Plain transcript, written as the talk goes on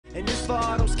for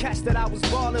all those cats that I was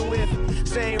ballin' with.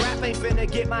 Saying rap ain't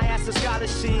finna get my ass a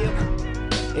scholarship.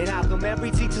 And how come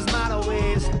every teacher's motto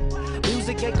is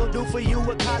music ain't gon' do for you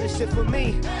what college did for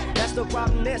me? That's the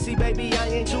problem there, see baby, I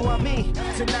ain't you on me.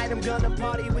 Tonight I'm gonna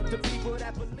party with the people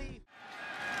that believe.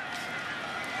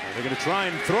 They're gonna try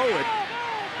and throw it.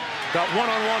 Got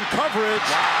one-on-one coverage.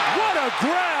 Wow. What a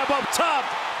grab up top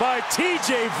by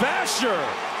TJ Vasher.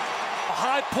 A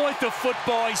high point to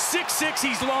football. He's 6'6",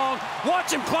 he's long.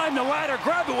 Watch him climb the ladder,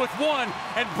 grab it with one,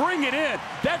 and bring it in.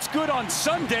 That's good on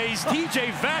Sundays.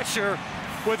 TJ Vasher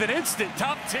with an instant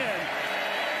top 10.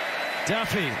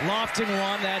 Duffy lofting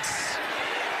one. That's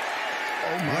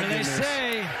what do they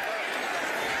say?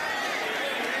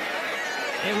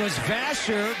 It was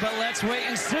Vasher, but let's wait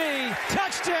and see.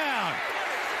 Touchdown!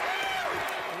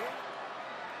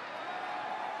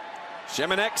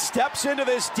 Shemenek steps into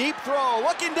this deep throw,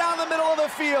 looking down the middle of the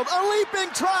field. A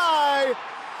leaping try,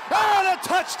 and a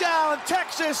touchdown,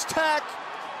 Texas Tech.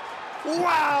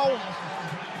 Wow,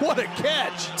 what a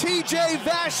catch. TJ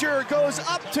Vasher goes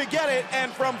up to get it,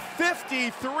 and from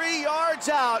 53 yards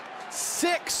out,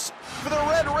 6 for the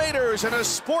Red Raiders and a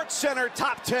SportsCenter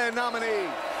top 10 nominee.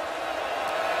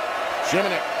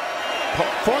 Shemenek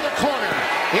for the corner.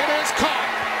 It is caught.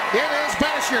 It is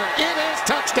Vasher. It is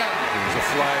touchdown. There's a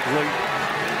flag late.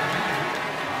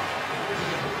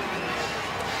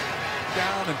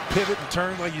 Down and pivot and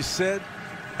turn like you said.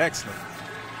 Excellent.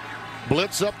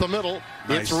 Blitz up the middle.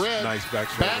 Nice, it's red. Nice back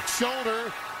shoulder. Back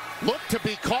shoulder. Looked to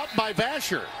be caught by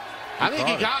Vasher. I think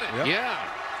he got it. Yep. Yeah.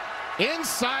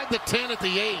 Inside the 10 at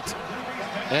the 8.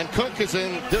 And Cook is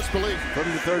in disbelief.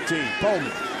 30-13.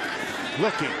 Bowman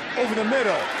looking over the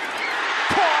middle.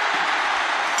 Caught.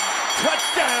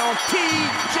 Touchdown,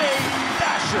 TJ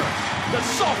Vasher, the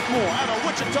sophomore out of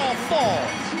Wichita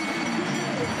Falls.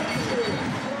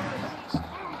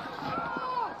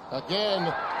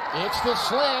 Again, it's the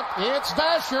slant. It's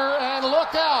Vasher, and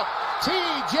look out.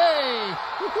 TJ.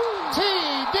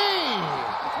 TD.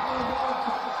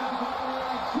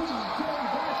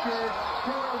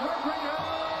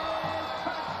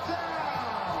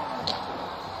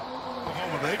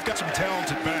 They've got some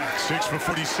talented backs. 6 for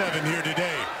 47 here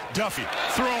today. Duffy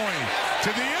throwing to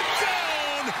the end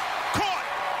zone. Caught.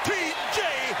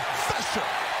 TJ Vasher.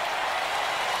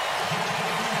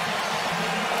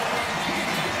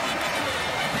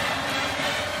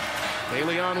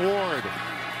 Leon Ward.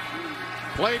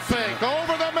 Play fake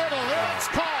over the middle. It's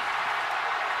caught.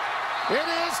 It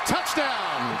is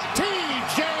touchdown.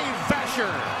 TJ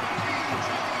Vasher.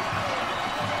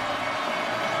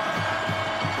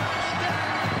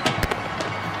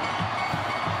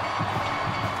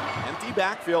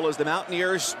 Backfield as the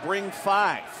Mountaineers bring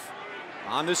 5.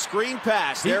 On the screen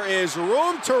pass, there is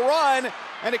room to run,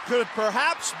 and it could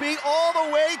perhaps be all the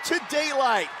way to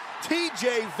daylight.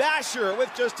 TJ Vasher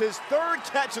with just his 3rd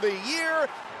catch of the year,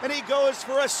 and he goes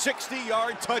for a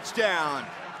 60-yard touchdown.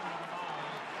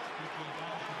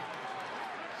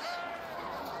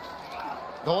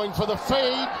 Going for the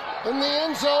fade in the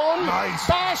end zone. Nice.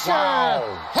 Vasher.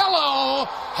 Wow. Hello.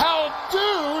 How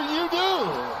do you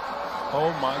do? Oh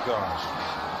my gosh.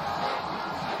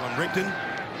 On Rigdon.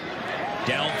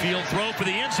 Downfield throw for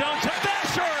the end zone to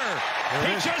Vasher.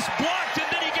 He just blocked, and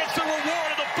then he gets the reward,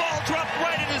 and the ball dropped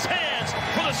right in his hands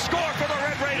for the score for the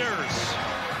Red Raiders.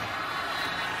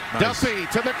 Nice.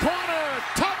 Duffy to the corner.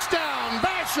 Touchdown,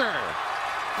 Vasher.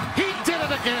 He did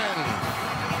it again.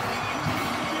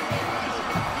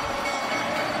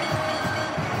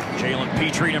 Jalen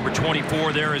Petrie, number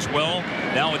 24 there as well.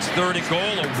 Now it's 3rd and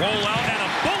goal, a rollout and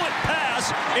a bullet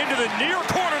pass into the near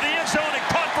corner of the end zone and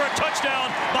caught for a touchdown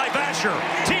by Vasher.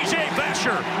 TJ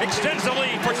Vasher extends the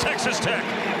lead for Texas Tech.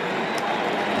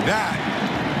 That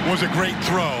was a great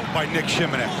throw by Nick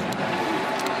Shemenek.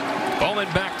 Bowman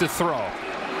back to throw.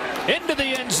 Into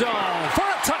the end zone for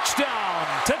a touchdown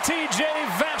to TJ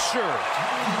Vasher.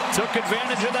 Took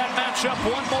advantage of that matchup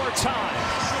one more time.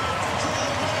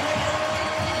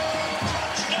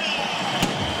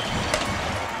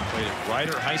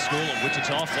 Ryder High School in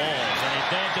Wichita Falls. And he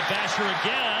fed to Vasher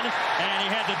again. And he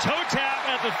had the toe tap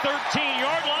at the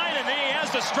 13-yard line. And then he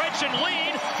has the stretch and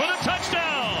lead for the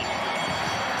touchdown.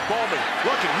 Bowman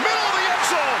looking, middle of the end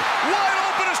zone. Wide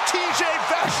open is TJ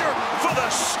Vasher for the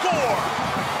score.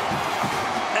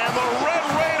 And the Red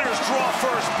Raiders draw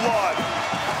first blood.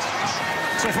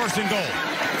 So 1st and goal.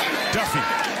 Duffy.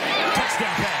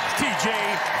 Touchdown pass. TJ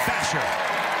Vasher.